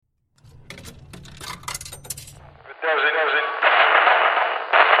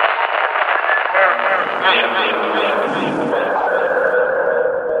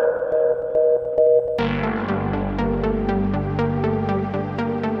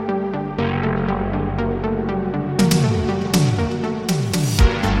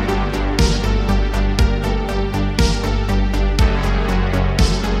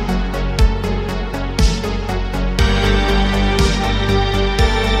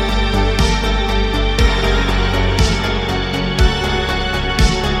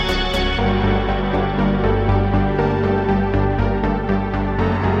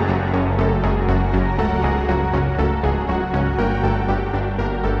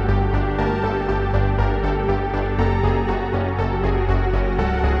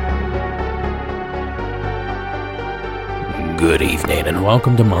Good evening and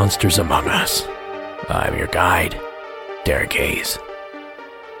welcome to Monsters Among Us. I'm your guide, Derek Hayes.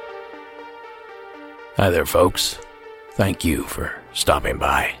 Hi there, folks. Thank you for stopping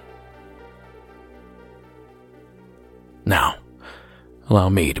by. Now, allow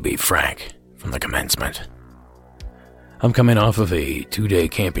me to be frank from the commencement. I'm coming off of a 2-day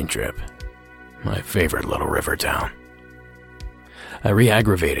camping trip, my favorite little river town. I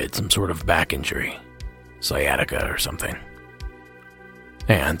re-aggravated some sort of back injury, sciatica or something.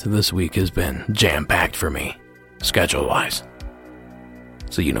 And this week has been jam-packed for me, schedule-wise.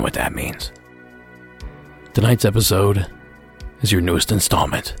 So you know what that means. Tonight's episode is your newest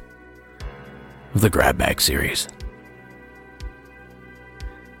installment of the Grab Bag series.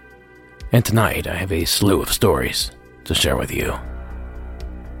 And tonight I have a slew of stories to share with you.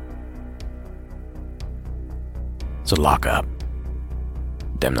 So lock up,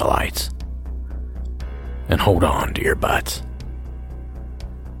 dim the lights, and hold on to your butts.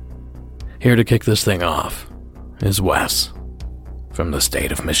 Here to kick this thing off is Wes from the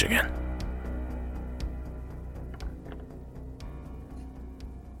state of Michigan.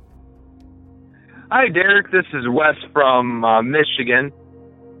 Hi, Derek. This is Wes from Michigan.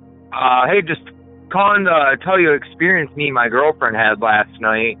 Hey, just calling to tell you an experience me and my girlfriend had last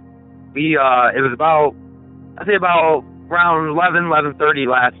night. It was about around 11:30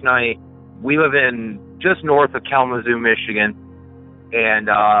 last night. We live in just north of Kalamazoo, Michigan. And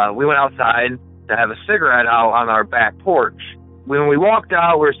we went outside to have a cigarette out on our back porch. When we walked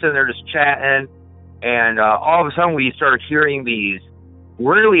out, we were sitting there just chatting, and all of a sudden we started hearing these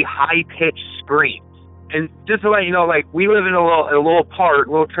really high-pitched screams. And just to let you know, like, we live in a little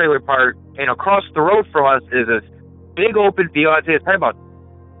trailer park, and across the road from us is this big open field. I'd say it's probably about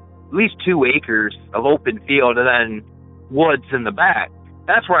at least 2 acres of open field, and then woods in the back.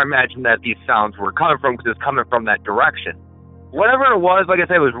 That's where I imagined that these sounds were coming from, because it's coming from that direction. Whatever it was, like I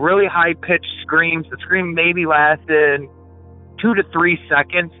said, it was really high-pitched screams. The scream maybe lasted 2 to 3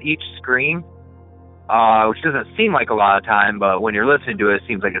 seconds each scream, which doesn't seem like a lot of time, but when you're listening to it, it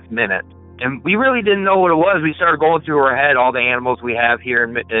seems like it's minutes. And we really didn't know what it was. We started going through our head all the animals we have here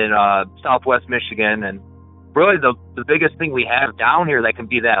in southwest Michigan, and really the biggest thing we have down here that can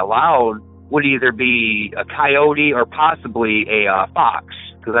be that loud would either be a coyote or possibly a fox,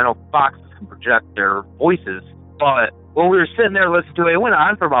 because I know foxes can project their voices. But when we were sitting there listening to it, it went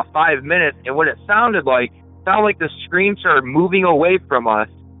on for about 5 minutes, and what it sounded like the scream started moving away from us,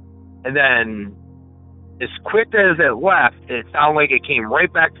 and then as quick as it left, it sounded like it came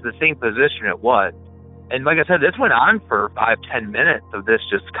right back to the same position it was. And like I said, this went on for 5-10 minutes of this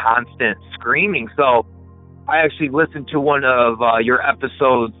just constant screaming. So I actually listened to one of your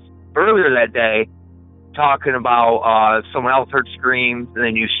episodes earlier that day talking about someone else heard screams, and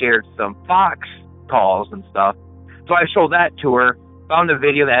then you shared some fox calls and stuff. So I showed that to her, found a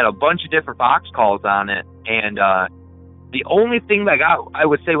video that had a bunch of different fox calls on it, and the only thing that I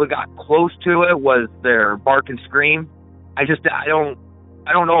would say got close to it was their bark and scream. I don't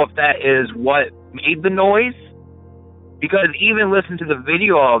know if that is what made the noise, because even listening to the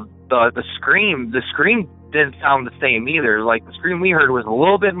video of the scream didn't sound the same either. Like, the scream we heard was a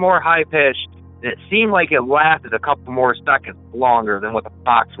little bit more high pitched, and it seemed like it lasted a couple more seconds longer than what the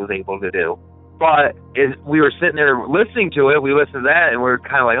fox was able to do. But as we were sitting there listening to it, we listened to that, and we were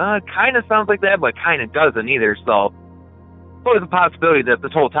kind of like, it kind of sounds like that, but it kind of doesn't either. So it was a possibility that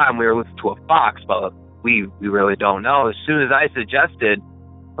this whole time we were listening to a fox, but we really don't know. As soon as I suggested,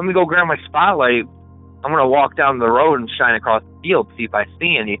 let me go grab my spotlight, I'm going to walk down the road and shine across the field to see if I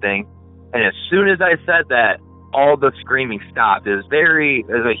see anything. And as soon as I said that, all the screaming stopped. It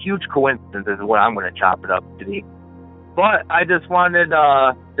was a huge coincidence is what I'm going to chop it up to be. But I just wanted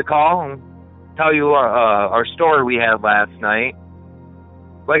to call and tell you our story we had last night.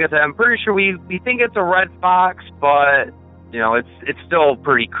 Like I said, I'm pretty sure we think it's a red fox, but it's still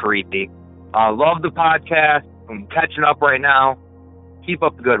pretty creepy. Love the podcast. I'm catching up right now. Keep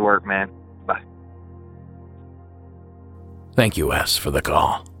up the good work, man. Bye. Thank you, Wes, for the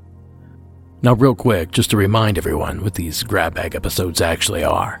call. Now, real quick, just to remind everyone what these Grab Bag episodes actually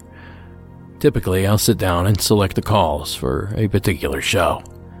are. Typically, I'll sit down and select the calls for a particular show.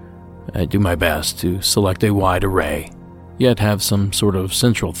 I do my best to select a wide array, yet have some sort of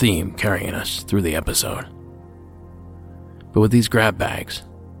central theme carrying us through the episode. But with these Grab Bags,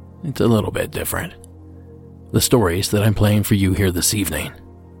 it's a little bit different. The stories that I'm playing for you here this evening,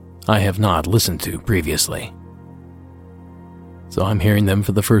 I have not listened to previously. So I'm hearing them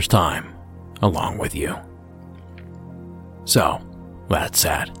for the first time, along with you. So, that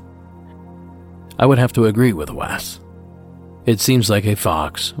said, I would have to agree with Wes. It seems like a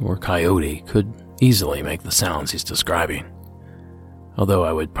fox or coyote could easily make the sounds he's describing. although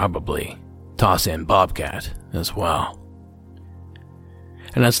I would probably toss in Bobcat as well.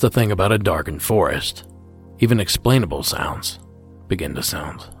 And that's the thing about a darkened forest. Even explainable sounds begin to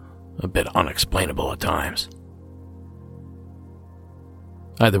sound a bit unexplainable at times.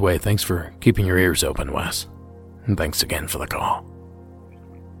 Either way, thanks for keeping your ears open, Wes. And thanks again for the call.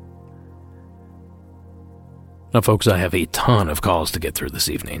 Now, folks, I have a ton of calls to get through this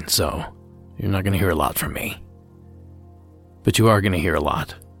evening, so you're not going to hear a lot from me. But you are going to hear a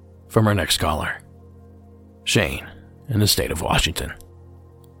lot from our next caller, Shane, in the state of Washington.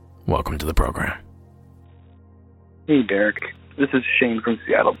 Welcome to the program. Hey, Derek. This is Shane from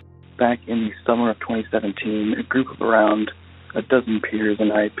Seattle. Back in the summer of 2017, a group of around a dozen peers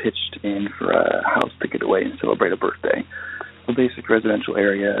and I pitched in for a house to get away and celebrate a birthday. A basic residential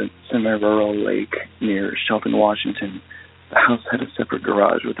area, semi-rural lake near Shelton, Washington. The house had a separate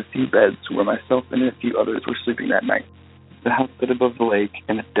garage with a few beds where myself and a few others were sleeping that night. The house stood above the lake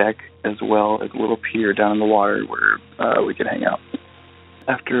and a deck, as well as a little pier down in the water where we could hang out.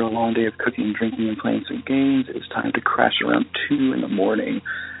 After a long day of cooking, drinking, and playing some games, it was time to crash around 2 in the morning.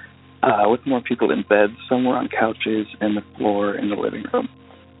 With more people in bed, some were on couches and the floor in the living room.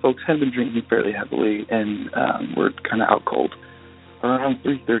 Folks had been drinking fairly heavily and were kind of out cold. Around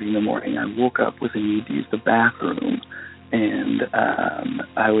 3:30 in the morning, I woke up with a need to use the bathroom, and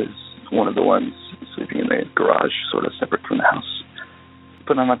I was one of the ones sleeping in the garage, sort of separate from the house.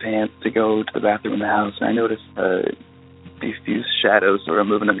 Put on my pants to go to the bathroom in the house, and I noticed diffuse shadows sort of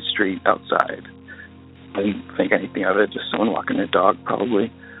moving in the street outside. I didn't think anything of it, just someone walking their dog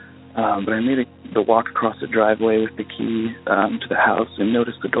probably. But I made the walk across the driveway with the key to the house and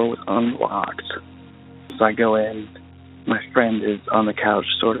noticed the door was unlocked. So I go in. My friend is on the couch,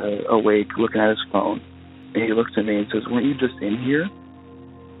 sort of awake, looking at his phone. And he looks at me and says, "Weren't you just in here?"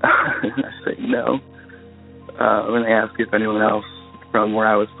 I say, "No." When they asked if anyone else from where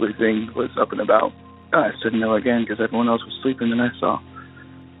I was sleeping was up and about, I said no again because everyone else was sleeping and I saw.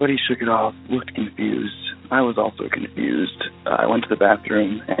 But he shook it off, looked confused. I was also confused. I went to the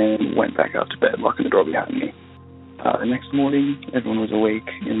bathroom and went back out to bed, locking the door behind me. The next morning, everyone was awake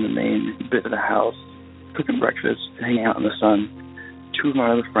in the main bit of the house, cooking breakfast, hanging out in the sun. 2 of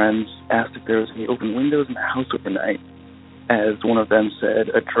my other friends asked if there was any open windows in the house overnight, as one of them said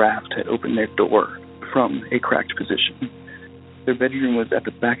a draft had opened their door from a cracked position. Their bedroom was at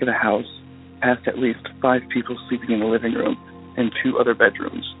the back of the house, past at least 5 people sleeping in the living room and 2 other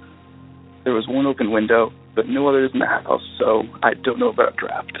bedrooms. There was 1 open window, but no others in the house, so I don't know about a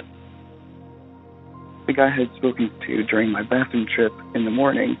draft. The guy I had spoken to during my bathroom trip in the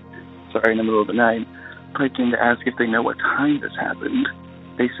middle of the night, piped in to ask if they know what time this happened.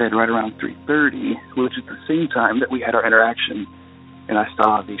 They said right around 3:30, which is the same time that we had our interaction, and I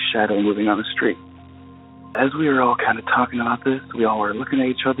saw the shadow moving on the street. As we were all kind of talking about this, we all were looking at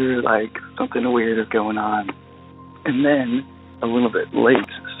each other like something weird is going on. And then, a little bit late,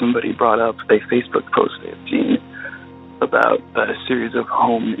 somebody brought up a Facebook post they had seen about a series of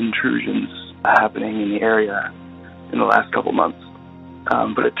home intrusions happening in the area in the last couple months.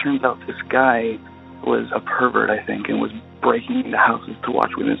 But it turns out this guy was a pervert, I think, and was breaking into houses to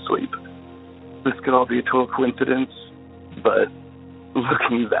watch women sleep. This could all be a total coincidence, but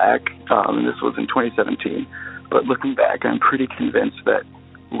looking back, and this was in 2017, but looking back, I'm pretty convinced that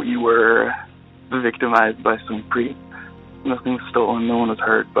we were victimized by some creep. Nothing was stolen, no one was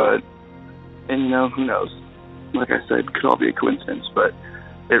hurt, and who knows? Like I said, could all be a coincidence, but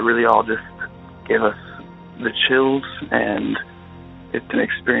it really all just gave us the chills, and it's an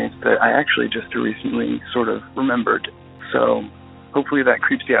experience that I actually just recently sort of remembered. So hopefully that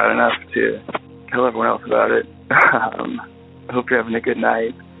creeps you out enough to tell everyone else about it. I hope you're having a good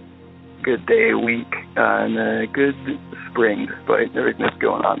night, good day, week, and a good spring despite everything that's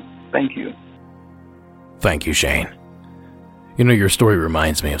going on. Thank you. Thank you, Shane. Your story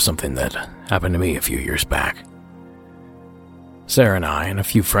reminds me of something that happened to me a few years back. Sarah and I and a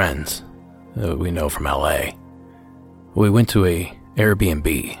few friends that we know from LA, we went to a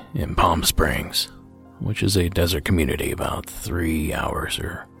Airbnb in Palm Springs, which is a desert community about 3 hours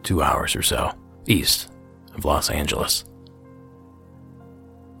or 2 hours or so east of Los Angeles.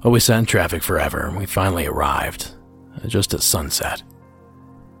 Well, we sat in traffic forever, and we finally arrived just at sunset.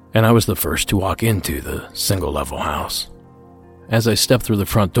 And I was the first to walk into the single-level house. As I stepped through the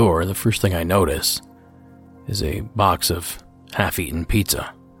front door, the first thing I notice is a box of half-eaten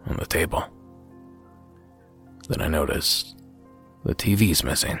pizza on the table. Then I noticed the TV's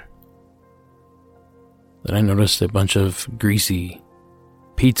missing. Then I noticed a bunch of greasy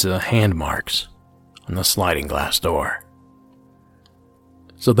pizza hand marks on the sliding glass door.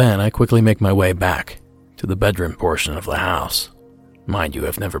 So then I quickly make my way back to the bedroom portion of the house, Mind you,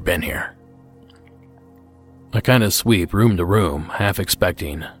 I've never been here. I kind of sweep room to room, half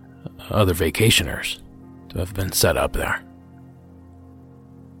expecting other vacationers to have been set up there.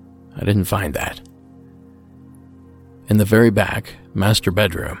 I didn't find that. In the very back, master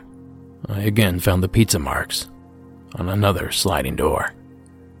bedroom, I again found the pizza marks on another sliding door,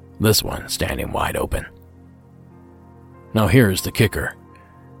 this one standing wide open. Now here's the kicker.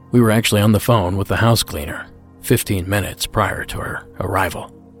 We were actually on the phone with the house cleaner 15 minutes prior to her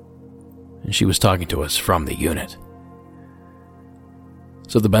arrival, and she was talking to us from the unit.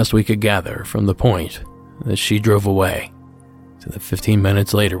 So the best we could gather from the point that she drove away to the 15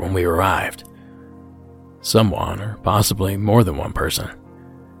 minutes later when we arrived, someone, or possibly more than one person,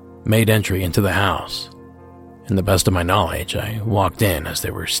 made entry into the house. And the best of my knowledge, I walked in as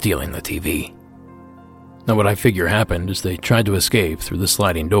they were stealing the TV. Now what I figure happened is they tried to escape through the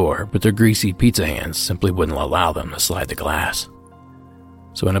sliding door, but their greasy pizza hands simply wouldn't allow them to slide the glass.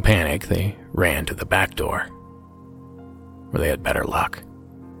 So in a panic, they ran to the back door, where they had better luck.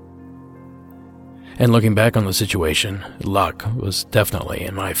 And looking back on the situation, luck was definitely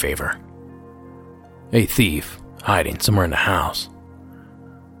in my favor. A thief hiding somewhere in the house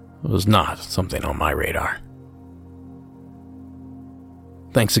was not something on my radar.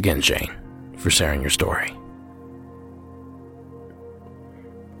 Thanks again, Shane, for sharing your story.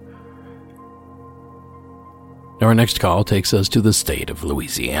 Now our next call takes us to the state of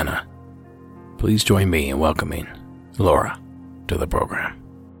Louisiana. Please join me in welcoming Laura to the program.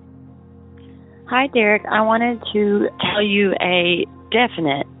 Hi, Derek. I wanted to tell you a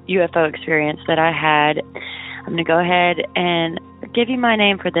definite UFO experience that I had. I'm going to go ahead and give you my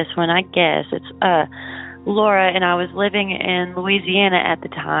name for this one, I guess. It's Laura, and I was living in Louisiana at the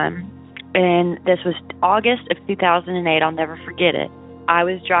time, and this was August of 2008. I'll never forget it. I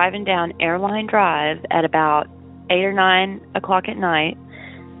was driving down Airline Drive at about 8 or 9 o'clock at night,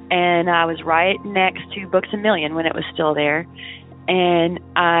 and I was right next to Books A Million when it was still there, and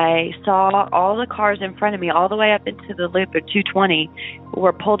I saw all the cars in front of me all the way up into the loop of 220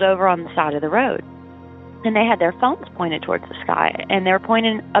 were pulled over on the side of the road. And they had their phones pointed towards the sky, and they were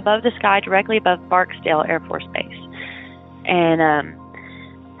pointing above the sky, directly above Barksdale Air Force Base. And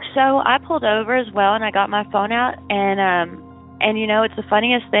so I pulled over as well, and I got my phone out, and you know, it's the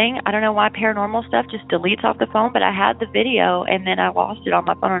funniest thing. I don't know why paranormal stuff just deletes off the phone, but I had the video, and then I lost it on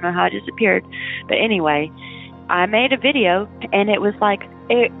my phone. I don't know how it disappeared. But anyway, I made a video, and it was like,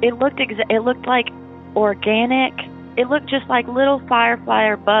 it looked like organic. It looked just like little firefly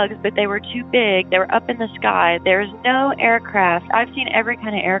or bugs, but they were too big. They were up in the sky. There's no aircraft. I've seen every kind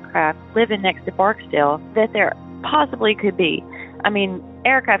of aircraft living next to Barksdale that there possibly could be. I mean,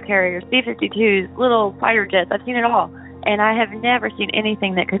 aircraft carriers, B-52s, little fighter jets. I've seen it all. And I have never seen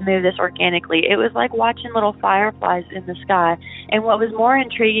anything that could move this organically. It was like watching little fireflies in the sky. And what was more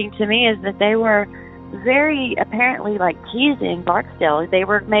intriguing to me is that they were very apparently like teasing Barksdale. They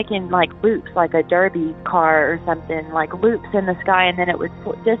were making like loops, like a derby car or something, like loops in the sky, and then it would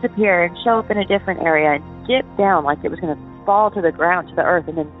disappear and show up in a different area and dip down like it was going to fall to the ground, to the earth,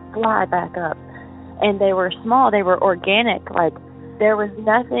 and then fly back up. And they were small, they were organic, like there was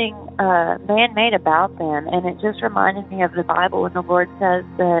nothing man-made about them. And it just reminded me of the Bible when the Lord says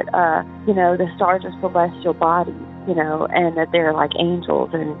that, the stars are celestial bodies, and that they're like angels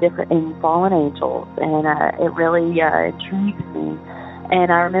and different and fallen angels. And it really intrigues me.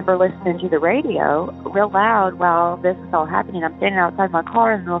 And I remember listening to the radio real loud while this was all happening. I'm standing outside my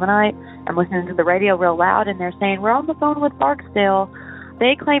car in the middle of the night. I'm listening to the radio real loud, and they're saying, we're on the phone with Barksdale.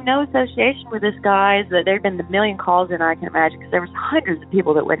 They claim no association with this guy. That there have been a million calls in, I can imagine, because there was hundreds of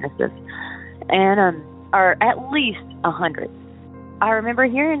people that witnessed this, and or at least 100. I remember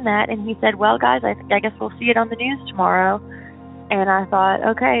hearing that, and he said, well, guys, I guess we'll see it on the news tomorrow. And I thought,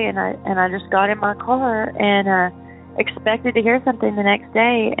 okay, and I just got in my car and expected to hear something the next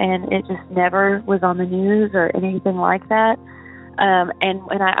day, and it just never was on the news or anything like that. And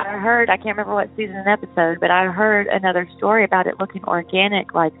when I heard, I can't remember what season and episode, but I heard another story about it looking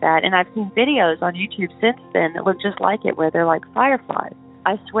organic like that. And I've seen videos on YouTube since then that look just like it, where they're like fireflies.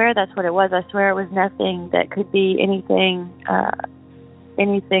 I swear that's what it was. I swear it was nothing that could be anything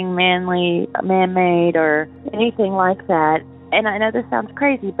man-made or anything like that. And I know this sounds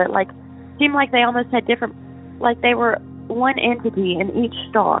crazy, but like, seemed like they almost had different, like they were one entity in each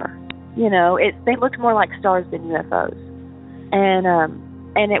star. They looked more like stars than UFOs.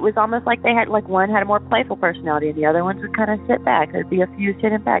 And it was almost like they had, like, one had a more playful personality and the other ones would kind of sit back. There'd be a few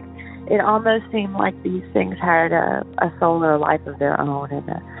sitting back. It almost seemed like these things had a soul or a life of their own. And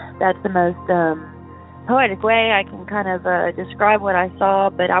that's the most poetic way I can kind of describe what I saw,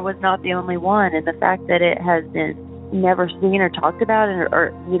 but I was not the only one. And the fact that it has been never seen or talked about,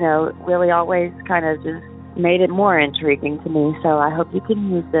 or really always kind of just made it more intriguing to me. So I hope you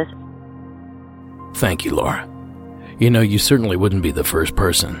can use this. Thank you, Laura. You certainly wouldn't be the first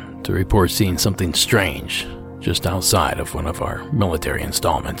person to report seeing something strange just outside of one of our military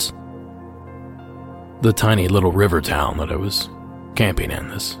installments. The tiny little river town that I was camping in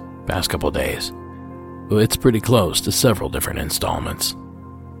this past couple of days, it's pretty close to several different installments.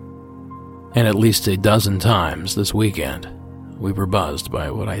 And at least a dozen times this weekend, we were buzzed by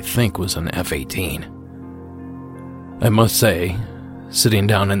what I think was an F-18. I must say, sitting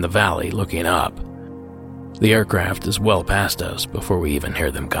down in the valley looking up, the aircraft is well past us before we even hear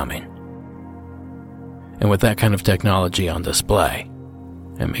them coming. And with that kind of technology on display,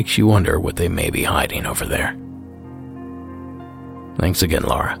 it makes you wonder what they may be hiding over there. Thanks again,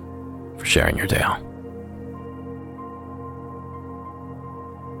 Laura, for sharing your tale.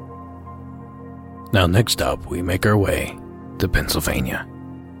 Now next up, we make our way to Pennsylvania,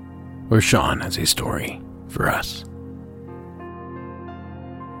 where Sean has a story for us.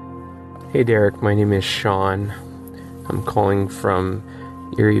 Hey Derek, my name is Sean. I'm calling from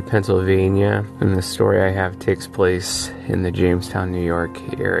Erie, Pennsylvania, and the story I have takes place in the Jamestown, New York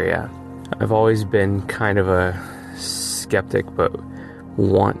area. I've always been kind of a skeptic, but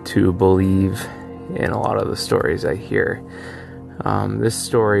want to believe in a lot of the stories I hear. This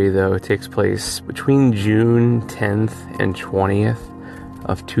story, though, takes place between June 10th and 20th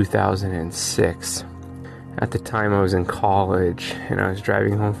of 2006. At the time, I was in college, and I was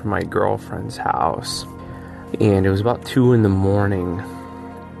driving home from my girlfriend's house. And it was about 2 in the morning.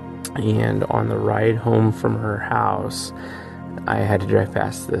 And on the ride home from her house, I had to drive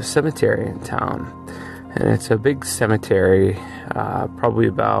past the cemetery in town. And it's a big cemetery, probably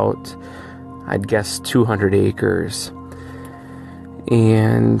about, I'd guess, 200 acres.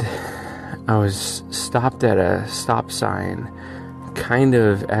 And I was stopped at a stop sign kind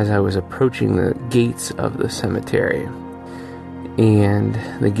of as I was approaching the gates of the cemetery. And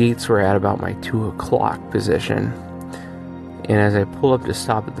the gates were at about my 2 o'clock position. And as I pull up to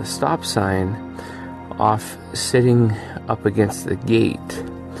stop at the stop sign, off sitting up against the gate,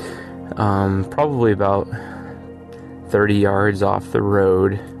 probably about 30 yards off the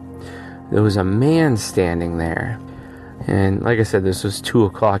road, there was a man standing there. And like I said, this was 2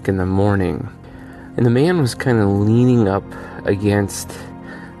 o'clock in the morning. And the man was kind of leaning up against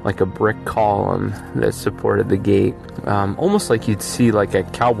like a brick column that supported the gate. Almost like you'd see like a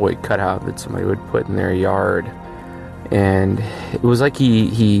cowboy cutout that somebody would put in their yard. And it was like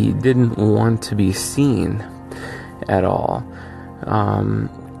he didn't want to be seen at all.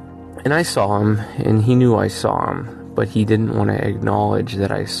 And I saw him, and he knew I saw him, but he didn't want to acknowledge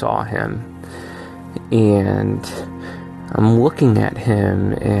that I saw him. And I'm looking at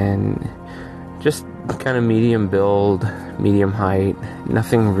him, and just kind of medium build, medium height.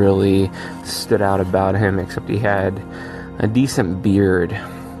 Nothing really stood out about him except he had a decent beard,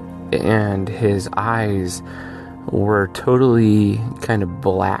 and his eyes were totally kind of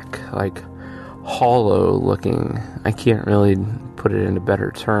black, like hollow looking. I can't really put it into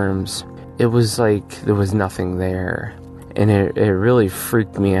better terms. It was like there was nothing there, and it really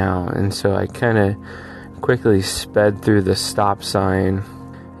freaked me out. And so I kind of quickly sped through the stop sign,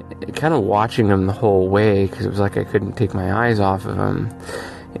 kind of watching him the whole way, because it was like I couldn't take my eyes off of him.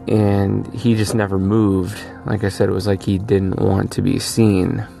 And he just never moved. Like I said, it was like he didn't want to be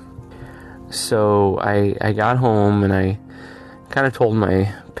seen. So I got home, and I kind of told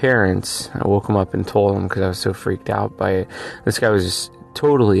my parents. I woke them up and told them because I was so freaked out by it. This guy was just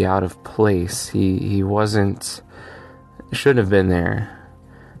totally out of place. He shouldn't have been there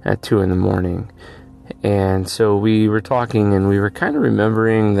at 2 in the morning. And so we were talking, and we were kind of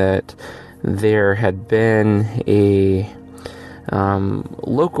remembering that there had been a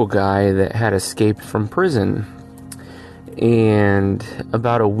local guy that had escaped from prison. And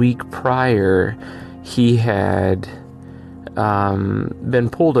about a week prior, he had been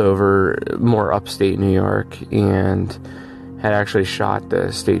pulled over more upstate New York and had actually shot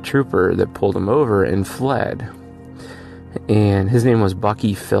the state trooper that pulled him over and fled. And his name was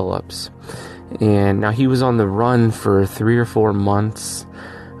Bucky Phillips. And now he was on the run for 3 or 4 months.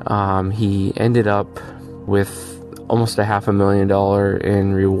 He ended up with almost $500,000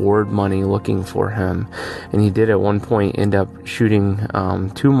 in reward money looking for him. And he did at one point end up shooting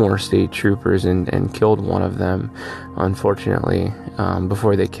 2 more state troopers and killed one of them, unfortunately,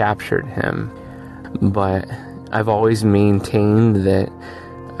 before they captured him. But I've always maintained that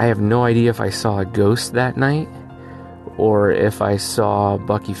I have no idea if I saw a ghost that night or if I saw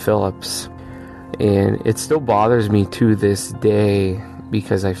Bucky Phillips. And it still bothers me to this day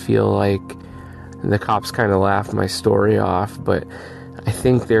because I feel like the cops kind of laughed my story off, but I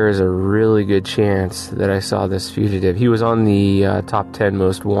think there is a really good chance that I saw this fugitive. He was on the top 10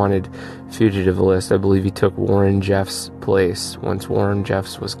 most wanted fugitive list. I believe he took Warren Jeffs' place once Warren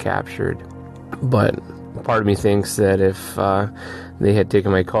Jeffs was captured. But part of me thinks that if they had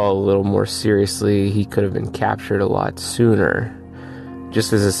taken my call a little more seriously, he could have been captured a lot sooner.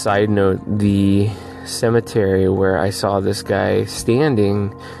 Just as a side note, the cemetery where I saw this guy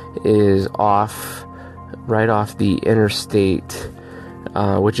standing is right off the interstate,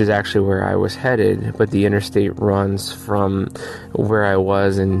 which is actually where I was headed, but the interstate runs from where I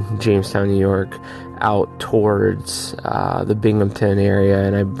was in Jamestown, New York, out towards the Binghamton area,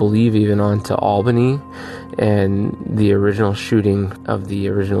 and I believe even on to Albany. And the original shooting of the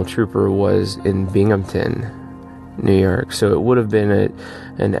original trooper was in Binghamton, New York, so it would have been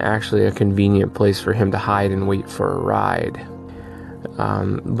actually a convenient place for him to hide and wait for a ride.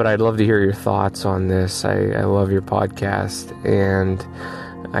 But I'd love to hear your thoughts on this. I love your podcast, and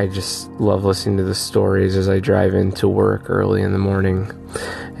I just love listening to the stories as I drive into work early in the morning.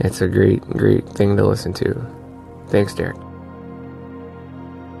 It's a great thing to listen to. Thanks, Derek.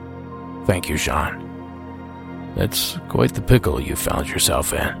 Thank you, Sean. That's quite the pickle you found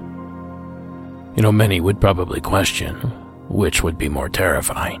yourself in. You know, many would probably question which would be more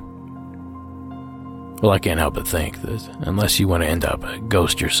terrifying. Well, I can't help but think that unless you want to end up a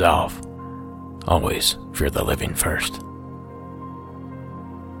ghost yourself, always fear the living first.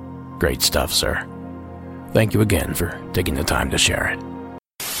 Great stuff, sir. Thank you again for taking the time to share it.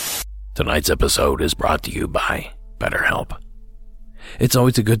 Tonight's episode is brought to you by BetterHelp. It's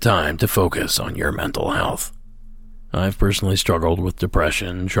always a good time to focus on your mental health. I've personally struggled with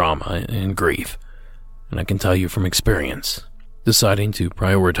depression, trauma, and grief, and I can tell you from experience, deciding to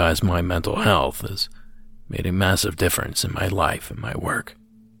prioritize my mental health has made a massive difference in my life and my work.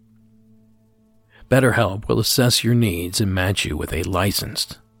 BetterHelp will assess your needs and match you with a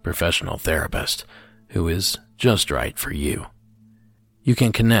licensed professional therapist who is just right for you. You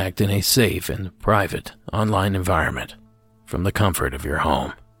can connect in a safe and private online environment from the comfort of your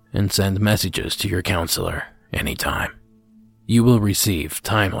home and send messages to your counselor anytime. You will receive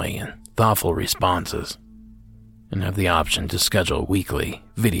timely and thoughtful responses and have the option to schedule weekly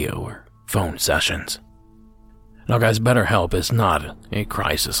video or phone sessions. Now guys, BetterHelp is not a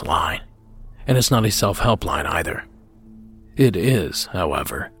crisis line, and it's not a self-help line either. It is,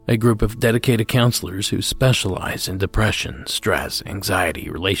 however, a group of dedicated counselors who specialize in depression, stress, anxiety,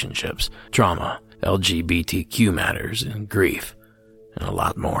 relationships, trauma, LGBTQ matters, and grief, and a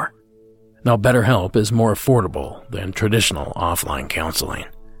lot more. Now, BetterHelp is more affordable than traditional offline counseling,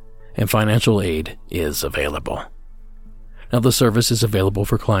 and financial aid is available. Now, the service is available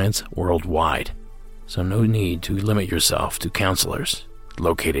for clients worldwide, so no need to limit yourself to counselors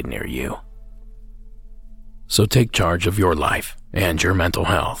located near you. So take charge of your life and your mental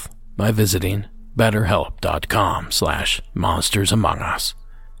health by visiting BetterHelp.com/monstersamongus.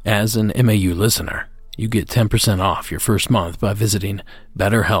 As an MAU listener, you get 10% off your first month by visiting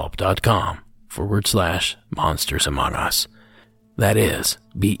BetterHelp.com/monstersamongus. That is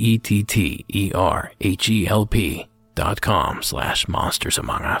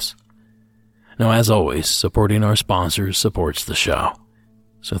BetterHelp.com/monstersamongus. Now, as always, supporting our sponsors supports the show.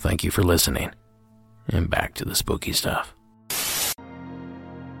 So thank you for listening. And back to the spooky stuff.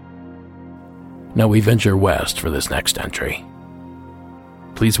 Now we venture west for this next entry.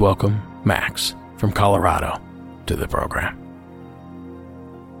 Please welcome Max from Colorado to the program.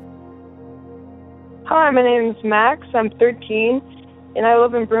 Hi, my name is Max. I'm 13, and I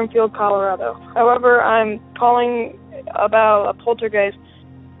live in Broomfield, Colorado. However, I'm calling about a poltergeist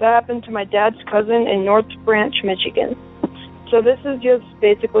that happened to my dad's cousin in North Branch, Michigan. So this is just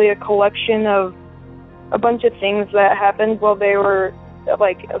basically a collection of a bunch of things that happened while they were,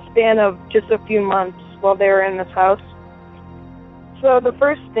 like, a span of just a few months while they were in this house. So the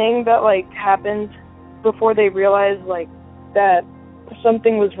first thing that, like, happened before they realized, like, that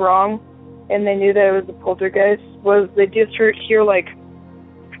something was wrong and they knew that it was a poltergeist was they just hear like,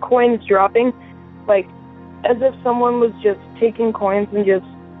 coins dropping, like, as if someone was just taking coins and just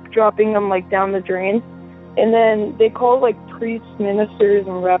dropping them, like, down the drain. And then they called, like, priests, ministers,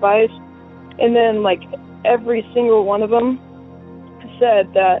 and rabbis. And then, like, every single one of them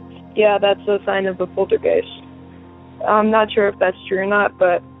said that, yeah, that's a sign of a poltergeist. I'm not sure if that's true or not,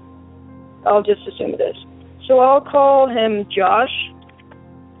 but I'll just assume it is. So I'll call him Josh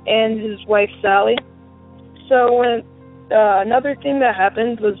and his wife Sally. So when another thing that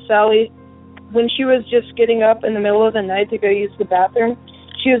happened was Sally, when she was just getting up in the middle of the night to go use the bathroom,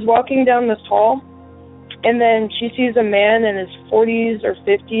 she was walking down this hall, And then she sees a man in his 40s or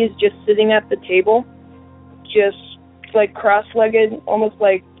 50s just sitting at the table, just like cross-legged, almost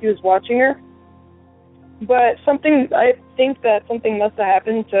like he was watching her. But I think that something must have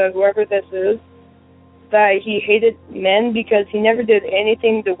happened to whoever this is, that he hated men because he never did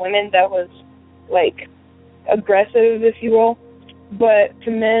anything to women that was, like, aggressive, if you will. But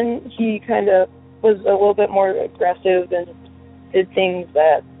to men, he kind of was a little bit more aggressive and did things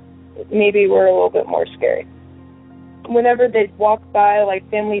that maybe were a little bit more scary. Whenever they'd walk by, like,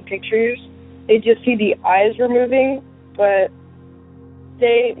 family pictures, they'd just see the eyes were moving, but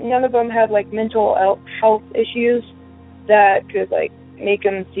none of them had, like, mental health issues that could, like, make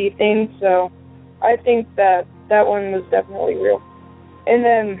them see things. So I think that one was definitely real. And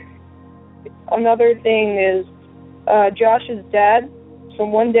then another thing is Josh's dad. So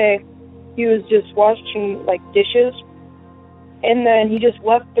one day he was just washing, like, dishes, and then he just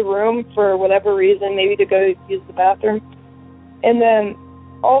left the room for whatever reason, maybe to go use the bathroom. And then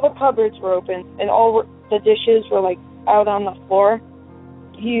all the cupboards were open, and all the dishes were, like, out on the floor.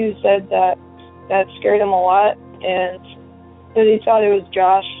 He said that scared him a lot, and that he thought it was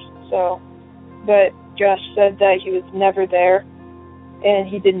Josh. But Josh said that he was never there, and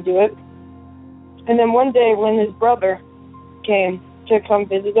he didn't do it. And then one day when his brother came to come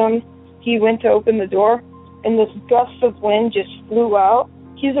visit him, he went to open the door, and this gust of wind just flew out.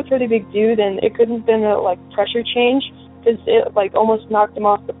 He's a pretty big dude, and it couldn't have been a, like, pressure change, because it, like, almost knocked him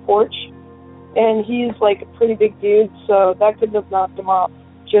off the porch. And he's, like, a pretty big dude, so that couldn't have knocked him off,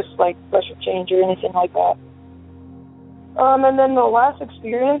 just, like, pressure change or anything like that. And then the last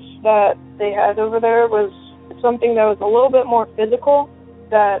experience that they had over there was something that was a little bit more physical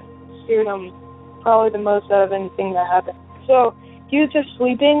that scared him probably the most out of anything that happened. So he was just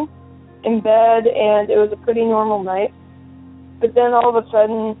sleeping in bed, and it was a pretty normal night. But then all of a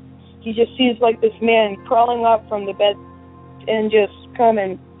sudden, he just sees, like, this man crawling up from the bed and just come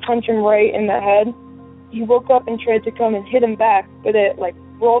and punch him right in the head. He woke up and tried to come and hit him back, but it, like,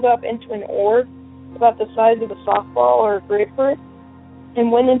 rolled up into an orb about the size of a softball or a grapefruit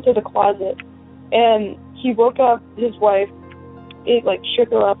and went into the closet. And he woke up his wife. It, like, shook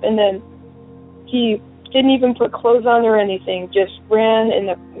her up, and then he didn't even put clothes on or anything, just ran in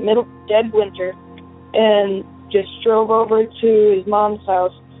the middle dead winter and just drove over to his mom's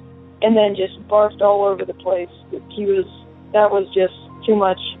house and then just barfed all over the place. That was just too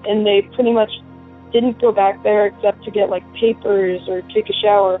much, and they pretty much didn't go back there except to get, like, papers or take a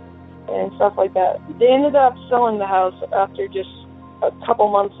shower and stuff like that. They ended up selling the house after just a couple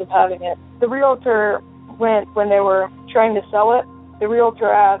months of having it. The realtor went, when they were trying to sell it, the realtor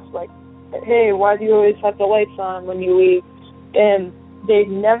asked, like, hey, why do you always have the lights on when you leave? And they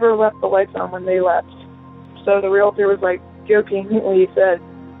never left the lights on when they left. So the realtor was, like, jokingly said,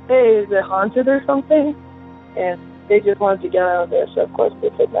 hey, is it haunted or something? And they just wanted to get out of there, so of course they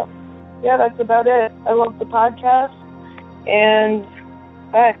said no. Yeah, that's about it. I love the podcast, and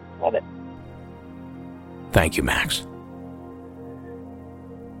I love it. Thank you, Max.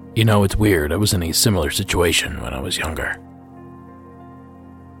 You know, it's weird. I was in a similar situation when I was younger.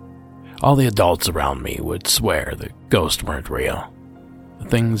 All the adults around me would swear that ghosts weren't real. The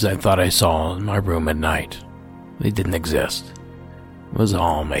things I thought I saw in my room at night, they didn't exist. It was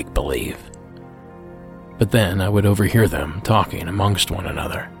all make-believe. But then I would overhear them talking amongst one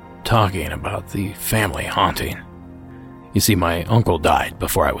another, talking about the family haunting. You see, my uncle died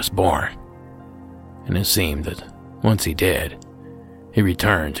before I was born, and it seemed that once he did, he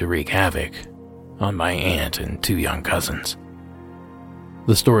returned to wreak havoc on my aunt and 2 young cousins.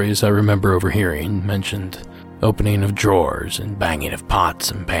 The stories I remember overhearing mentioned opening of drawers and banging of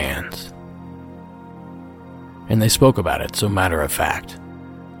pots and pans. And they spoke about it so matter of fact.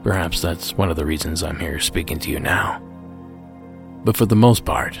 Perhaps that's one of the reasons I'm here speaking to you now. But for the most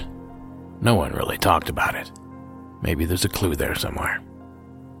part, no one really talked about it. Maybe there's a clue there somewhere.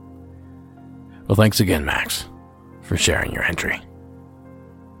 Well, thanks again, Max, for sharing your entry.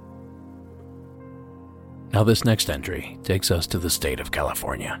 Now this next entry takes us to the state of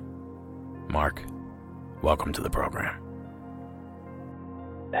California. Mark, welcome to the program.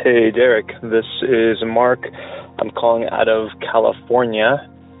 Hey, Derek. This is Mark. I'm calling out of California.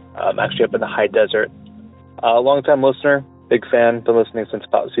 I'm actually up in the high desert. Long-time listener, big fan, been listening since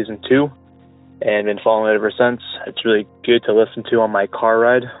about season 2, and been following it ever since. It's really good to listen to on my car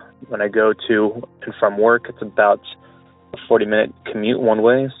ride. When I go to and from work, it's about a 40-minute commute one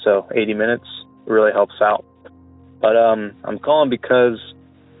way, so 80 minutes. It really helps out. But I'm calling because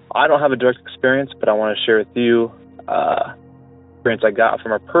I don't have a direct experience, but I want to share with you experience I got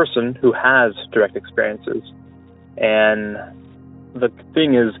from a person who has direct experiences. And the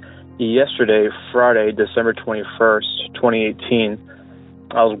thing is, yesterday, Friday, December 21st, 2018,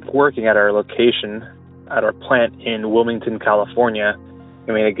 I was working at our location, at our plant in Wilmington, California.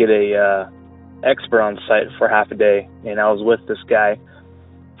 I mean, I get a expert on site for half a day, and I was with this guy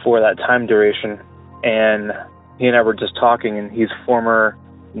for that time duration, and he and I were just talking, and he's former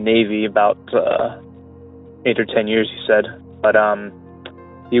Navy, about 8 or 10 years, he said, but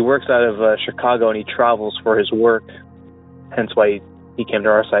he works out of Chicago, and he travels for his work, hence why he came to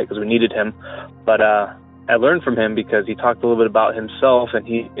our site, because we needed him. But I learned from him because he talked a little bit about himself, and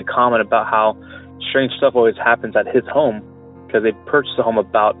he commented about how strange stuff always happens at his home, because they purchased the home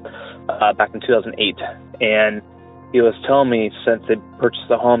about back in 2008, and he was telling me since they purchased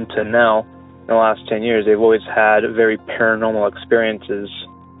the home to now, in the last 10 years, they've always had very paranormal experiences.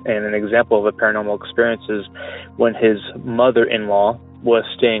 And an example of a paranormal experience is when his mother-in-law was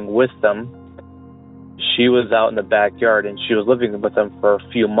staying with them. She was out in the backyard, and she was living with them for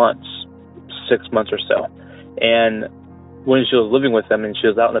a few months, 6 months or so. And when she was living with them and she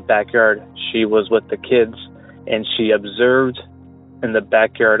was out in the backyard, she was with the kids, and she observed in the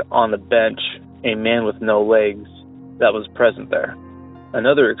backyard on the bench a man with no legs that was present there.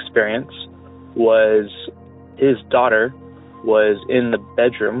 Another experience was his daughter was in the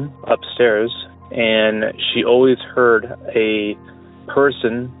bedroom upstairs, and she always heard a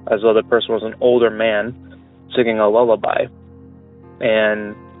person, as though the person was an older man, singing a lullaby.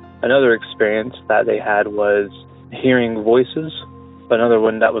 And another experience that they had was hearing voices. Another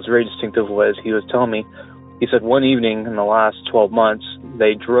one that was very distinctive was, he was telling me, he said one evening in the last 12 months,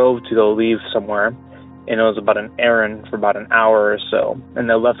 they drove to go leave somewhere, and it was about an errand for about an hour or so, and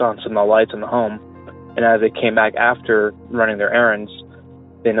they left on some of the lights in the home. And as they came back after running their errands,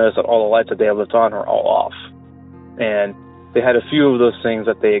 they noticed that all the lights that they had left on were all off. And they had a few of those things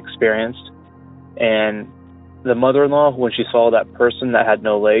that they experienced. And the mother-in-law, when she saw that person that had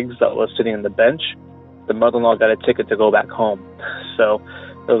no legs that was sitting on the bench, the mother-in-law got a ticket to go back home. So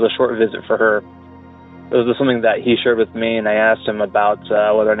it was a short visit for her. It was just something that he shared with me, and I asked him about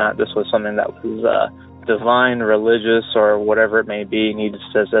whether or not this was something that was divine, religious, or whatever it may be. And he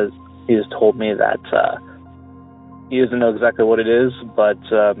just says, he just told me that he doesn't know exactly what it is, but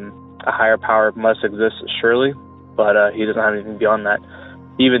a higher power must exist, surely, but he doesn't have anything beyond that.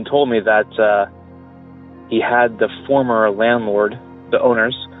 He even told me that he had the former landlord, the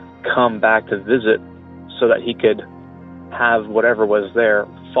owners, come back to visit so that he could have whatever was there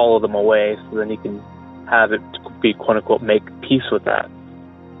follow them away, so then he can have it be, quote-unquote, make peace with that.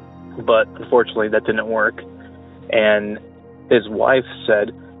 But unfortunately, that didn't work. And his wife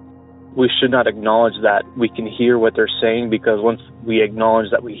said, we should not acknowledge that we can hear what they're saying, because once we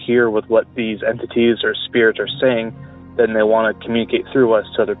acknowledge that we hear with what these entities or spirits are saying, then they want to communicate through us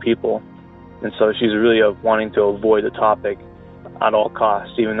to other people. And so she's really wanting to avoid the topic at all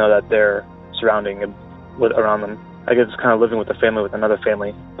costs, even though that they're surrounding around them. I guess it's kind of living with a family, with another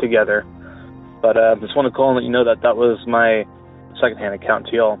family together. But I just want to call and let you know that that was my secondhand account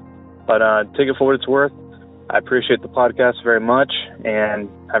to y'all. But take it for what it's worth. I appreciate the podcast very much, and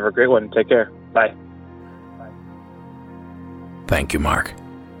have a great one. Take care. Bye. Thank you, Mark.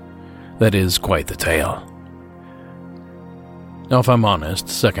 That is quite the tale. Now, if I'm honest,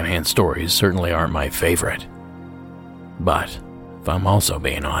 secondhand stories certainly aren't my favorite. But, if I'm also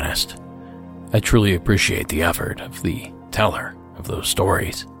being honest, I truly appreciate the effort of the teller of those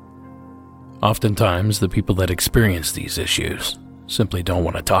stories. Oftentimes, the people that experience these issues simply don't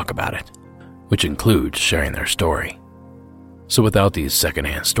want to talk about it, which includes sharing their story. So without these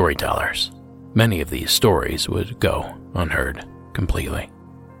secondhand storytellers, many of these stories would go unheard completely.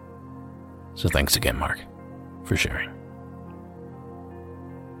 So thanks again, Mark, for sharing.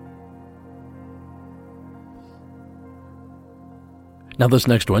 Now this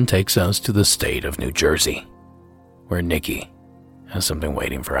next one takes us to the state of New Jersey, where Nikki has something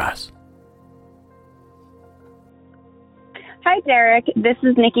waiting for us. Hi, Derek. This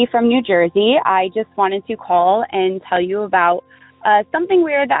is Nikki from New Jersey. I just wanted to call and tell you about something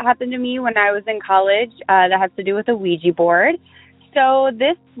weird that happened to me when I was in college that has to do with a Ouija board. So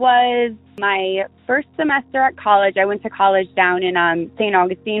this was my first semester at college. I went to college down in St.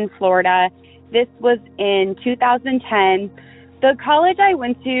 Augustine, Florida. This was in 2010. The college I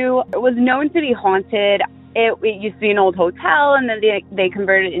went to was known to be haunted. It used to be an old hotel, and then they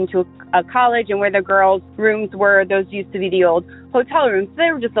converted it into a college, and where the girls' rooms were, those used to be the old hotel rooms. So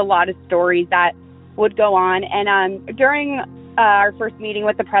there were just a lot of stories that would go on. And during our first meeting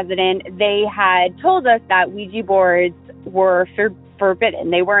with the president, they had told us that Ouija boards were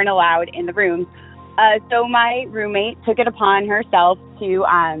forbidden. They weren't allowed in the rooms. So my roommate took it upon herself to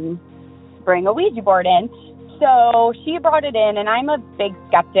bring a Ouija board in. So she brought it in, and I'm a big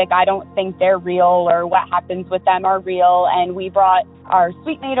skeptic. I don't think they're real or what happens with them are real. And we brought our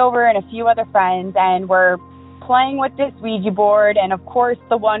suite mate over and a few other friends, and we're playing with this Ouija board. And of course,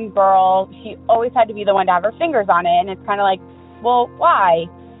 the one girl, she always had to be the one to have her fingers on it. And it's kind of like, well, why?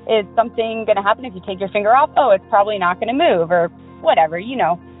 Is something going to happen if you take your finger off? Oh, it's probably not going to move or whatever, you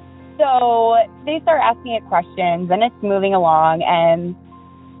know. So they start asking it questions, and it's moving along. And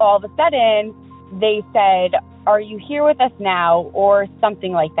all of a sudden, they said, "Are you here with us now?" or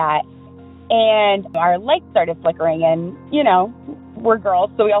something like that. And our lights started flickering, and, you know, we're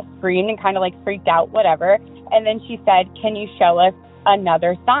girls, so we all screamed and kind of like freaked out, whatever. And then she said, "Can you show us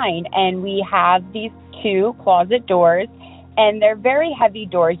another sign?" And we have these 2 closet doors, and they're very heavy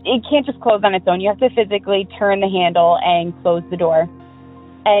doors. It can't just close on its own. You have to physically turn the handle and close the door.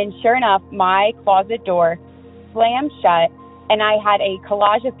 And sure enough, my closet door slammed shut, and I had a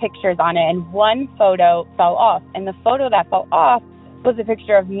collage of pictures on it, and one photo fell off. And the photo that fell off was a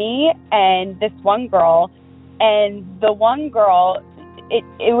picture of me and this one girl. And the one girl, it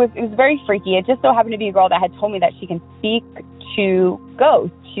was very freaky. It just so happened to be a girl that had told me that she can speak to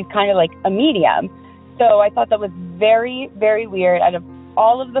ghosts. She's kind of like a medium. So I thought that was very, very weird. Out of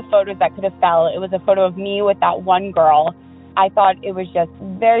all of the photos that could have fell, it was a photo of me with that one girl. I thought it was just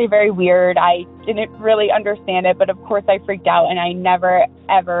very, very weird. I didn't really understand it, but of course I freaked out, and I never,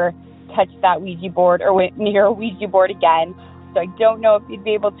 ever touched that Ouija board or went near a Ouija board again. So I don't know if you'd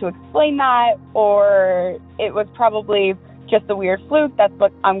be able to explain that, or it was probably just a weird fluke. That's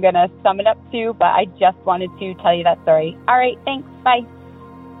what I'm going to sum it up to, but I just wanted to tell you that story. All right, thanks. Bye.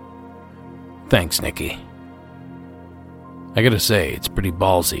 Thanks, Nikki. I gotta say, it's pretty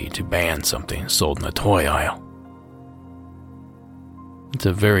ballsy to ban something sold in the toy aisle. It's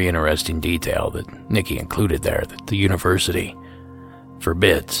a very interesting detail that Nikki included there, that the university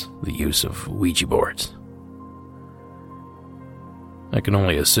forbids the use of Ouija boards. I can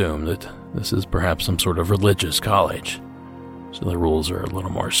only assume that this is perhaps some sort of religious college, so the rules are a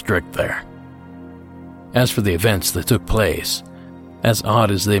little more strict there. As for the events that took place, as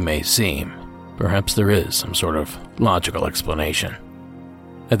odd as they may seem, perhaps there is some sort of logical explanation.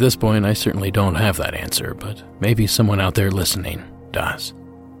 At this point, I certainly don't have that answer, but maybe someone out there listening does.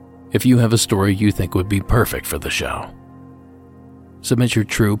 If you have a story you think would be perfect for the show, submit your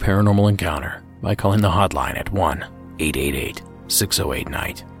true paranormal encounter by calling the hotline at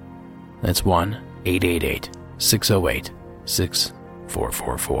 1-888-608-NIGHT. That's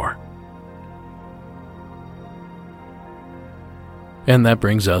 1-888-608-6444. And that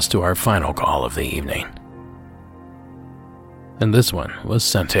brings us to our final call of the evening. And this one was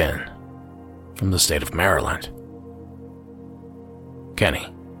sent in from the state of Maryland. Kenny,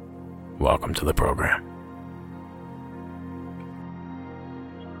 welcome to the program.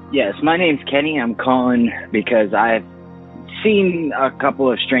 Yes, my name's Kenny. I'm calling because I've seen a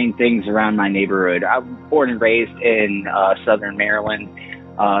couple of strange things around my neighborhood. I'm born and raised in southern Maryland,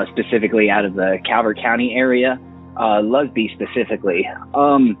 specifically out of the Calvert County area. Lusby specifically.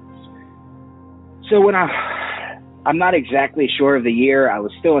 So when I'm not exactly sure of the year. I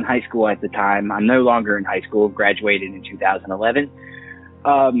was still in high school at the time. I'm no longer in high school. Graduated in 2011.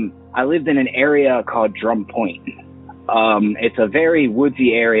 I lived in an area called Drum Point. It's a very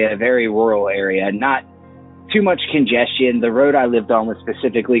woodsy area, very rural area, not too much congestion. The road I lived on was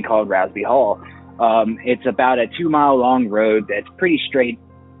specifically called Rousby Hall. It's about a 2-mile long road that's pretty straight,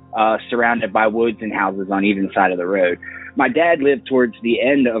 surrounded by woods and houses on either side of the road. My dad lived towards the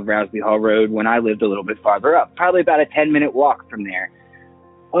end of Rousby Hall Road when I lived a little bit farther up, probably about a 10-minute walk from there.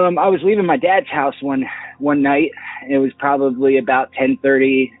 I was leaving my dad's house one night. It was probably about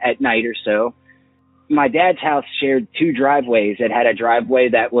 10:30 at night or so. My dad's house shared 2 driveways. It had a driveway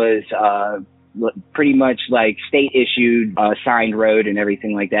that was pretty much like state issued signed road and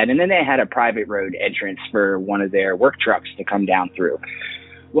everything like that. And then they had a private road entrance for one of their work trucks to come down through.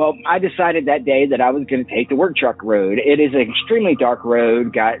 Well, I decided that day that I was going to take the work truck road. It is an extremely dark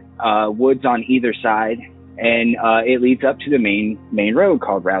road, got woods on either side, and it leads up to the main road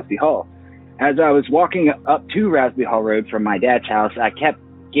called Rousby Hall. As I was walking up to Rousby Hall Road from my dad's house, I kept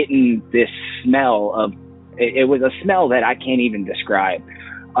getting this smell of, it was a smell that I can't even describe.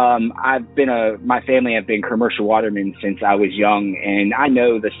 My family have been commercial watermen since I was young, and I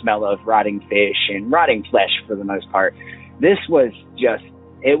know the smell of rotting fish and rotting flesh for the most part. This was just,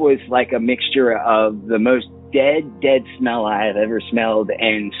 it was like a mixture of the most dead smell I have ever smelled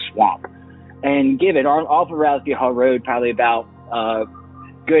and swamp. And given off of Rousby Hall Road, probably about a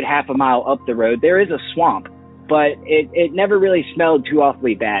good half a mile up the road, there is a swamp, but it never really smelled too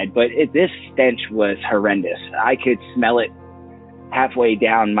awfully bad. But this stench was horrendous. I could smell it halfway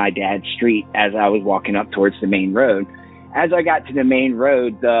down my dad's street as I was walking up towards the main road. As I got to the main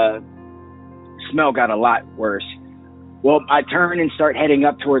road, the smell got a lot worse. Well, I turn and start heading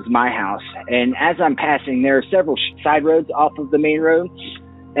up towards my house. And as I'm passing, there are several side roads off of the main road.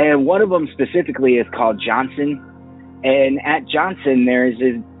 And one of them specifically is called Johnson. And at Johnson, there's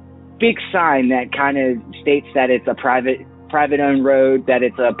this big sign that kind of states that it's a private-owned road, that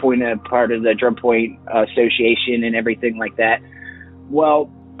it's a part of the Drum Point Association and everything like that.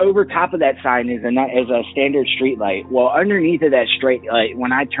 Well, over top of that sign is a standard street light. Well, underneath of that street light,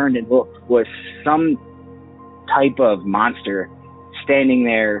 when I turned and looked, was some type of monster standing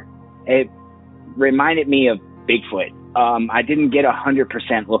there. It reminded me of Bigfoot. I didn't get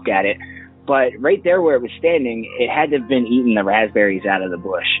 100% look at it, but right there where it was standing, it had to have been eating the raspberries out of the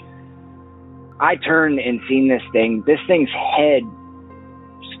bush. I turned and seen this thing. This thing's head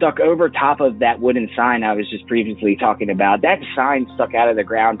stuck over top of that wooden sign I was just previously talking about. That sign stuck out of the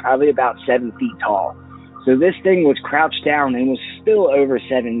ground, probably about 7 feet tall. So this thing was crouched down and was still over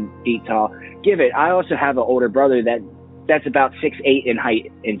 7 feet tall. I also have an older brother that's about 6'8" in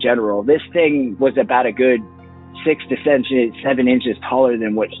height in general. This thing was about a good 6 to 7 inches taller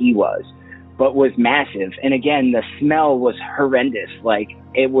than what he was, but was massive. And again, the smell was horrendous. Like,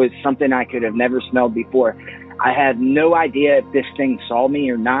 it was something I could have never smelled before. I have no idea if this thing saw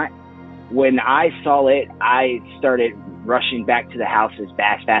me or not. When I saw it, I started rushing back to the house as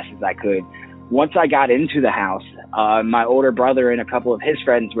fast as I could. Once I got into the house, my older brother and a couple of his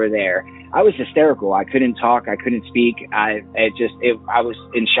friends were there. I was hysterical. I couldn't talk. I couldn't speak. I was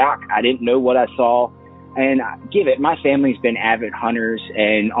in shock. I didn't know what I saw. And my family's been avid hunters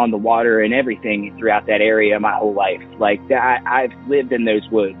and on the water and everything throughout that area my whole life. Like, I've lived in those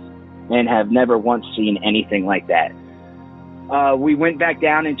woods and have never once seen anything like that. We went back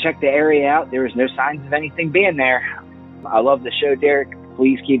down and checked the area out. There was no signs of anything being there. I love the show, Derek.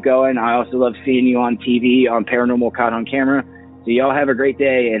 Please keep going. I also love seeing you on TV on Paranormal Caught on Camera. So y'all have a great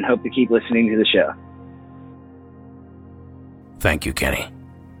day and hope to keep listening to the show. Thank you, Kenny.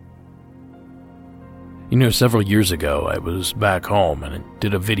 You know, several years ago, I was back home and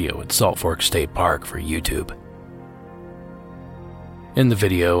did a video at Salt Fork State Park for YouTube. In the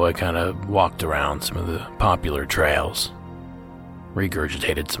video, I kind of walked around some of the popular trails,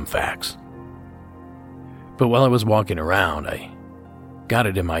 regurgitated some facts. But while I was walking around, I got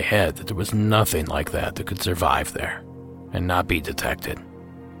it in my head that there was nothing like that could survive there and not be detected.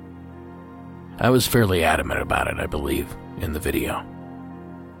 I was fairly adamant about it, I believe, in the video.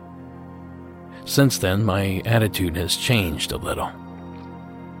 Since then, my attitude has changed a little.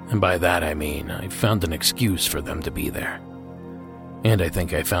 And by that I mean I found an excuse for them to be there. And I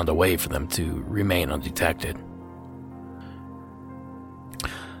think I found a way for them to remain undetected.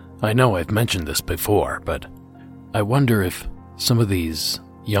 I know I've mentioned this before, but I wonder if some of these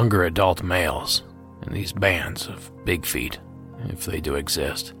younger adult males in these bands of big feet, if they do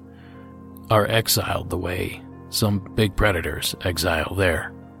exist, are exiled the way some big predators exile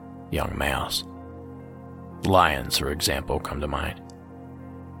their young males. Lions, for example, come to mind.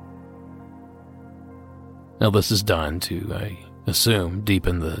 Now, this is done to, I assume,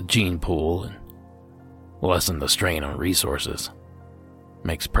 deepen the gene pool and lessen the strain on resources.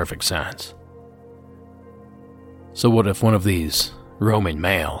 Makes perfect sense. So what if one of these roaming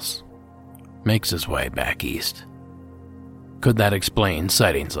males makes his way back east? Could that explain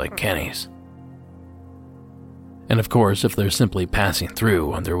sightings like Kenny's? And of course, if they're simply passing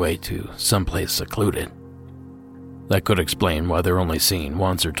through on their way to someplace secluded, that could explain why they're only seen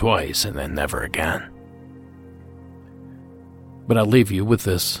once or twice and then never again. But I'll leave you with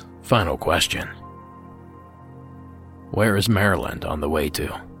this final question. Where is Maryland on the way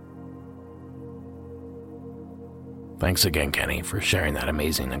to? Thanks again, Kenny, for sharing that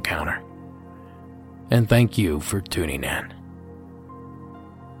amazing encounter. And thank you for tuning in.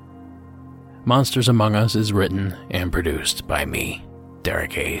 Monsters Among Us is written and produced by me,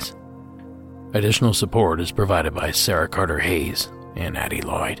 Derek Hayes. Additional support is provided by Sarah Carter Hayes and Addie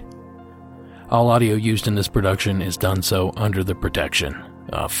Lloyd. All audio used in this production is done so under the protection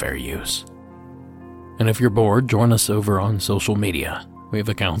of fair use. And if you're bored, join us over on social media. We have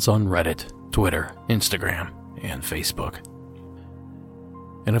accounts on Reddit, Twitter, Instagram, and Facebook.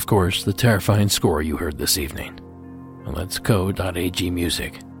 And of course, the terrifying score you heard this evening. Well, that's Co.ag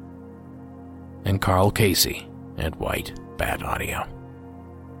Music. And Carl Casey at White Bat Audio.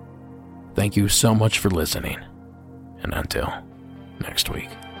 Thank you so much for listening, and until next week.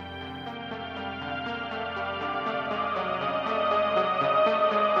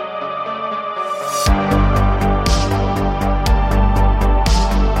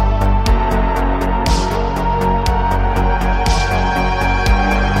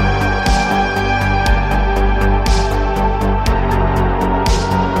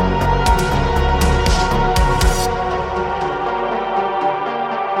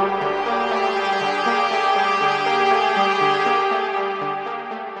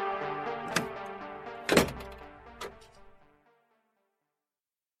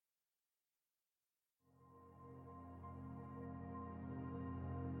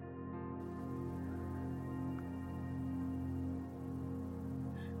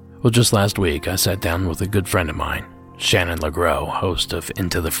 Well, just last week, I sat down with a good friend of mine, Shannon LeGros, host of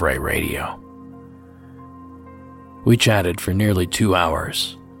Into the Fray Radio. We chatted for nearly 2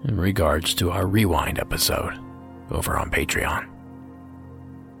 hours in regards to our Rewind episode over on Patreon.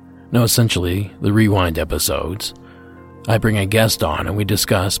 Now, essentially, the Rewind episodes, I bring a guest on and we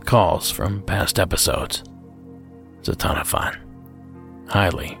discuss calls from past episodes. It's a ton of fun.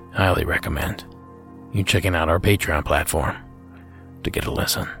 Highly, highly recommend you checking out our Patreon platform to get a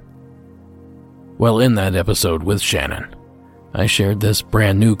listen. Well, in that episode with Shannon, I shared this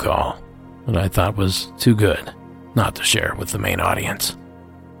brand new call that I thought was too good not to share with the main audience.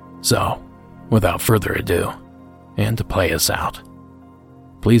 So, without further ado, and to play us out,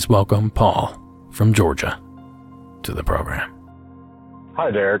 please welcome Paul from Georgia to the program.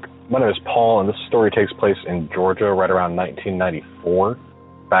 Hi, Derek. My name is Paul, and this story takes place in Georgia right around 1994,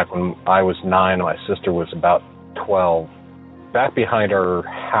 back when I was 9 and my sister was about 12. Back behind our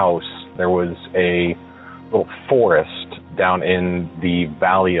house, there was a little forest down in the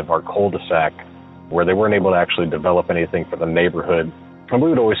valley of our cul-de-sac where they weren't able to actually develop anything for the neighborhood. And we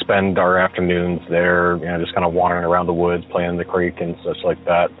would always spend our afternoons there, just kind of wandering around the woods, playing in the creek and such like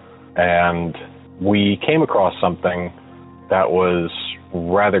that. And we came across something that was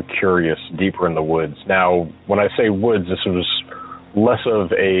rather curious deeper in the woods. Now, when I say woods, this was less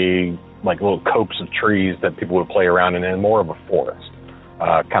of a little copse of trees that people would play around in and more of a forest.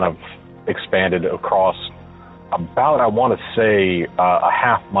 Kind of expanded across about, I want to say, a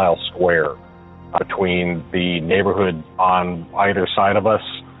half-mile square between the neighborhood on either side of us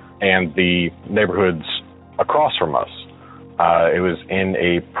and the neighborhoods across from us. It was in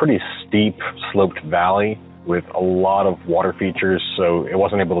a pretty steep sloped valley with a lot of water features, so it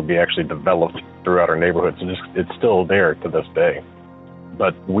wasn't able to be actually developed throughout our neighborhood. So it's still there to this day.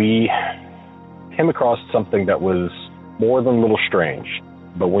 But we came across something that was more than a little strange.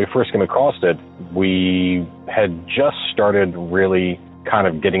 But when we first came across it, we had just started really kind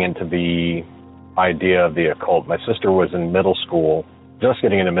of getting into the idea of the occult. My sister was in middle school, just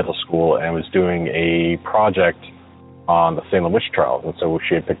getting into middle school, and was doing a project on the Salem witch trials. And so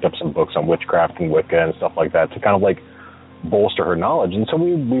she had picked up some books on witchcraft and Wicca and stuff like that to kind of bolster her knowledge. And so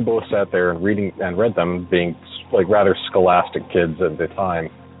we both sat there and read them, being rather scholastic kids at the time.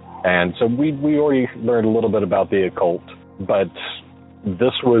 And so we already learned a little bit about the occult, but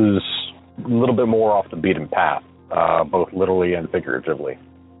this was a little bit more off the beaten path, both literally and figuratively.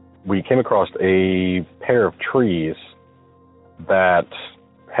 We came across a pair of trees that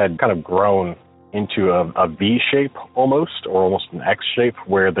had kind of grown into a V shape almost, or almost an X shape,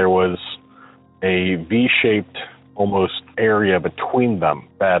 where there was a V-shaped almost area between them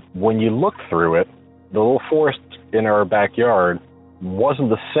that when you looked through it, the little forest in our backyard wasn't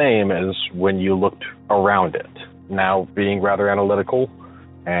the same as when you looked around it. Now, being rather analytical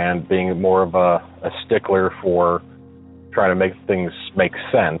and being more of a stickler for trying to make things make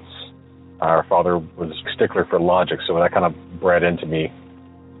sense, our father was a stickler for logic, so that kind of bred into me.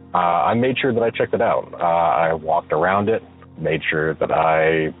 I made sure that I checked it out. I walked around it, made sure that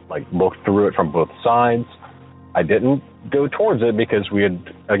I looked through it from both sides. I didn't go towards it because we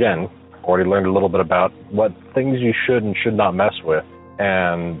had, again, already learned a little bit about what things you should and should not mess with.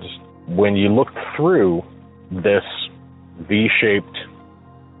 And when you looked through this V-shaped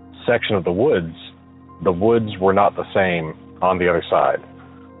section of the woods were not the same on the other side.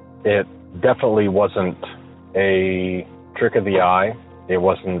 It definitely wasn't a trick of the eye. It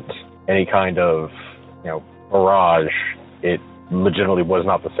wasn't any kind of, mirage. It legitimately was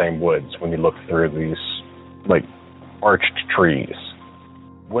not the same woods when you looked through these, arched trees.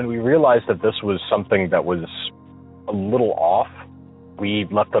 When we realized that this was something that was a little off, we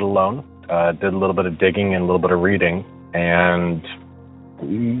left it alone, did a little bit of digging and a little bit of reading, and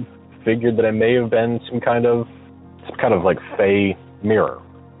we figured that it may have been some kind of fey mirror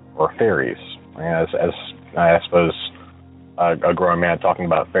or fairies. As I suppose a grown man talking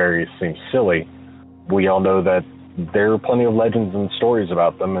about fairies seems silly, we all know that there are plenty of legends and stories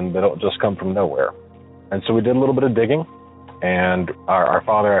about them, and they don't just come from nowhere. And so we did a little bit of digging, and our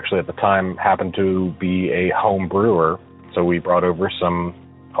father actually at the time happened to be a home brewer, so we brought over some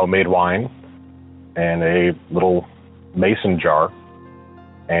homemade wine and a little mason jar,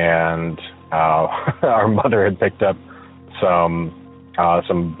 and our mother had picked up some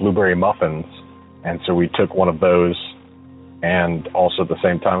blueberry muffins, and so we took one of those. And also at the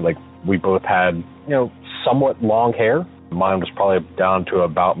same time, we both had, somewhat long hair. Mine was probably down to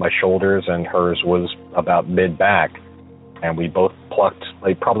about my shoulders, and hers was about mid-back. And we both plucked,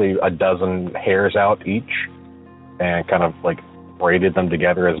 probably a dozen hairs out each, and kind of, braided them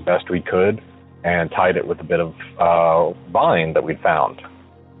together as best we could, and tied it with a bit of vine that we'd found.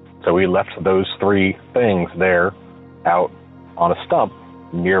 So we left those 3 things there out on a stump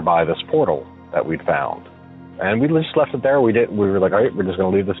nearby this portal that we'd found. And we just left it there. We were like, all right, we're just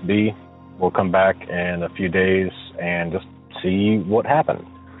going to leave this be. We'll come back in a few days and just see what happened.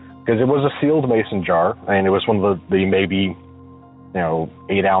 Because it was a sealed mason jar, and it was one of the maybe,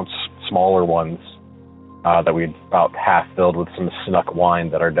 8-ounce smaller ones that we'd about half filled with some snuck wine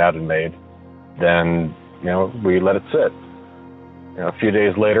that our dad had made. Then, we let it sit. A few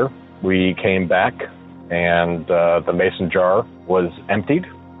days later, we came back, and the mason jar was emptied,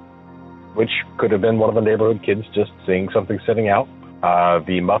 which could have been one of the neighborhood kids just seeing something sitting out.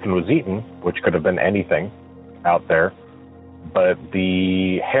 The muffin was eaten, which could have been anything out there, but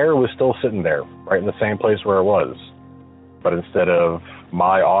the hair was still sitting there, right in the same place where it was. But instead of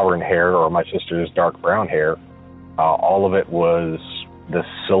my auburn hair or my sister's dark brown hair, all of it was this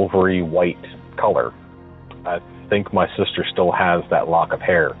silvery white color. I think my sister still has that lock of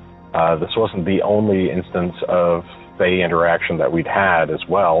hair. This wasn't the only instance of Fae interaction that we'd had as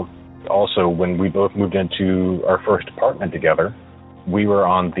well. Also, when we both moved into our first apartment together, we were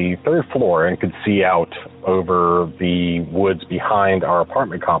on the 3rd floor and could see out over the woods behind our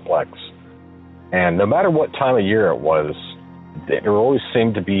apartment complex. And no matter what time of year it was, there always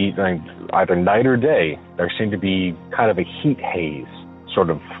seemed to be, either night or day, there seemed to be kind of a heat haze sort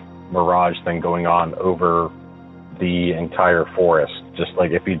of mirage thing going on over the entire forest. Just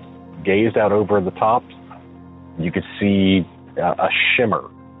like if you gazed out over the tops, you could see a shimmer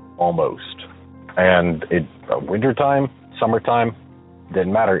almost. And wintertime, summertime,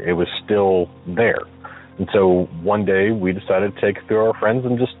 didn't matter. It was still there. And so one day we decided to take a few of our friends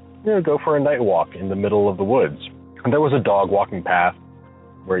and just go for a night walk in the middle of the woods. And there was a dog walking path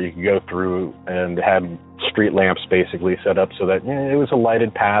where you could go through, and had street lamps basically set up so that it was a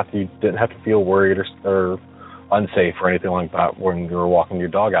lighted path. You didn't have to feel worried or unsafe or anything like that when you were walking your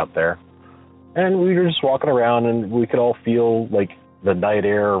dog out there. And we were just walking around, and we could all feel like the night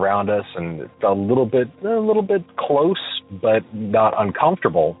air around us, and it felt a little bit close, but not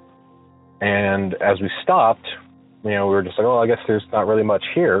uncomfortable. And as we stopped, we were just like, I guess there's not really much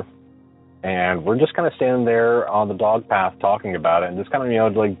here. And we're just kind of standing there on the dog path talking about it, and just kind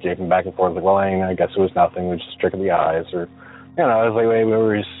of, like jigging back and forth, like, well, I guess it was nothing. We just trick of the eyes, or, I was like, wait, we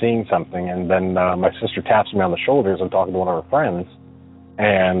were just seeing something. And then my sister taps me on the shoulders. I'm talking to one of her friends,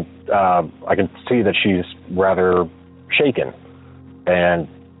 and I can see that she's rather shaken. And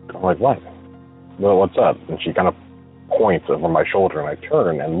I'm like, what? Well, what's up? And she kind of points over my shoulder, and I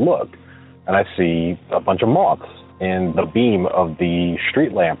turn and look, and I see a bunch of moths in the beam of the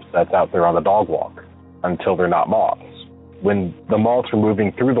street lamp that's out there on the dog walk, until they're not moths. When the moths were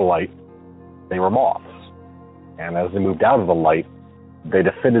moving through the light, they were moths. And as they moved out of the light, they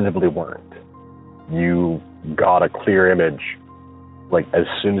definitively weren't. You got a clear image, like as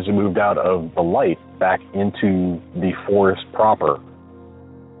soon as you moved out of the light back into the forest proper.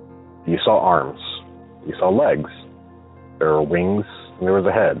 You saw arms, you saw legs, there were wings, and there was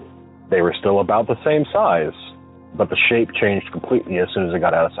a head. They were still about the same size, but the shape changed completely as soon as it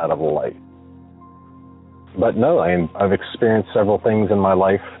got outside of the light. But no, I've experienced several things in my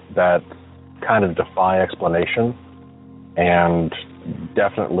life that kind of defy explanation, and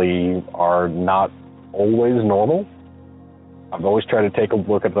definitely are not always normal. I've always tried to take a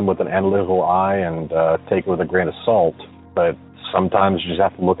look at them with an analytical eye and take it with a grain of salt, but sometimes you just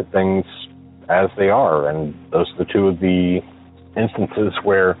have to look at things as they are, and those are the 2 of the instances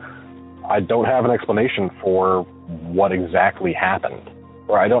where I don't have an explanation for what exactly happened,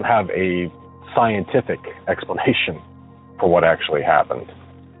 or I don't have a scientific explanation for what actually happened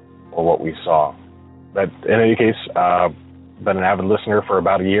or what we saw. But in any case, been an avid listener for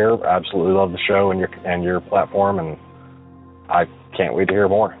about a year. Absolutely love the show and your platform, and I can't wait to hear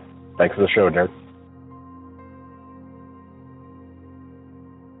more. Thanks for the show, Derek.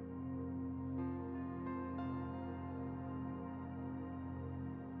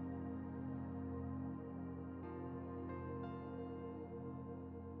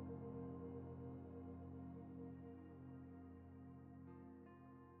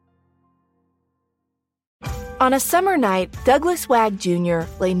 On a summer night, Douglas Wag Jr.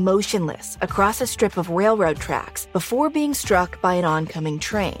 lay motionless across a strip of railroad tracks before being struck by an oncoming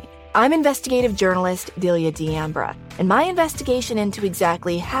train. I'm investigative journalist Delia D'Ambra, and my investigation into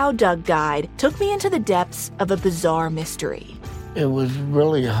exactly how Doug died took me into the depths of a bizarre mystery. It was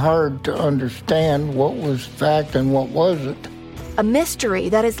really hard to understand what was fact and what wasn't. A mystery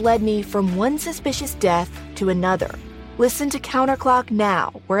that has led me from one suspicious death to another. Listen to Counterclock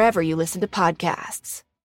now, wherever you listen to podcasts.